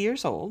turning 80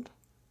 years old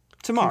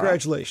tomorrow.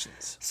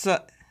 Congratulations.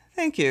 So,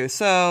 thank you.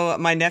 So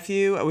my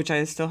nephew, which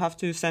I still have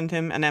to send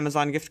him an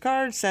Amazon gift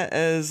card,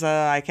 is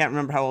I can't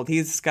remember how old.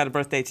 He's got a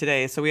birthday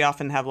today, so we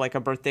often have like a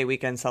birthday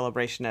weekend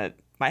celebration at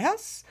my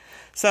house.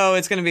 So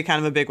it's going to be kind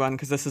of a big one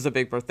because this is a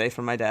big birthday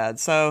for my dad.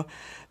 So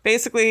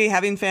basically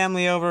having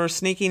family over,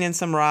 sneaking in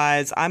some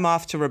rides. I'm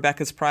off to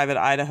Rebecca's private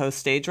Idaho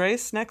stage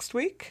race next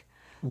week.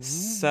 Ooh.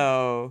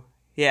 So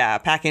yeah,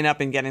 packing up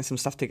and getting some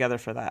stuff together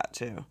for that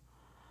too.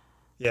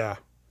 Yeah.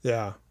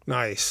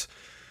 Nice.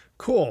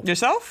 Cool.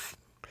 Yourself?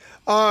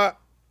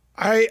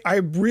 I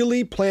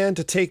really plan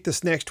to take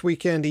this next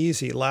weekend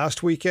easy.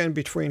 Last weekend,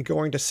 between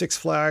going to Six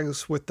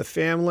Flags with the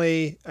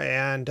family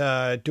and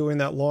doing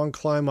that long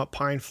climb up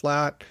Pine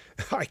Flat,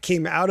 I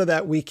came out of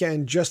that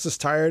weekend just as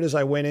tired as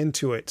I went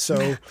into it.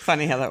 So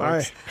funny how that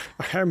works.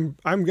 I'm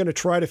going to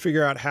try to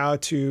figure out how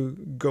to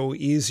go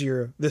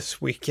easier this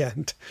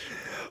weekend.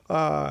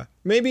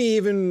 Maybe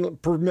even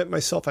permit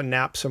myself a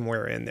nap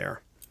somewhere in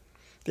there.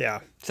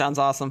 Yeah. Sounds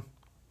awesome.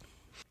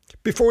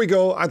 Before we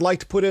go, I'd like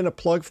to put in a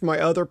plug for my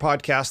other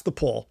podcast, The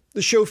Pull.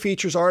 The show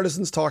features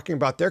artisans talking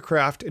about their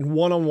craft in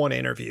one-on-one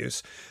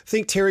interviews.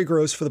 Think Terry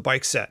Gross for the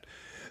Bike Set.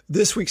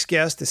 This week's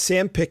guest is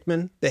Sam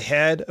Pickman, the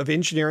head of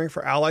engineering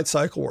for Allied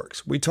Cycle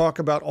Works. We talk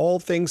about all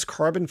things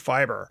carbon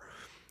fiber.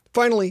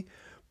 Finally,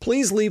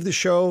 please leave the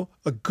show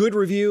a good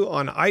review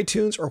on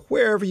iTunes or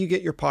wherever you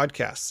get your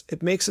podcasts.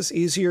 It makes us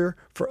easier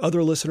for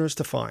other listeners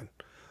to find.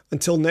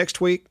 Until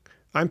next week,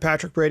 I'm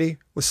Patrick Brady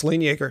with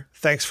Selene Yeager.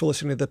 Thanks for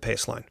listening to The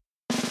Paceline.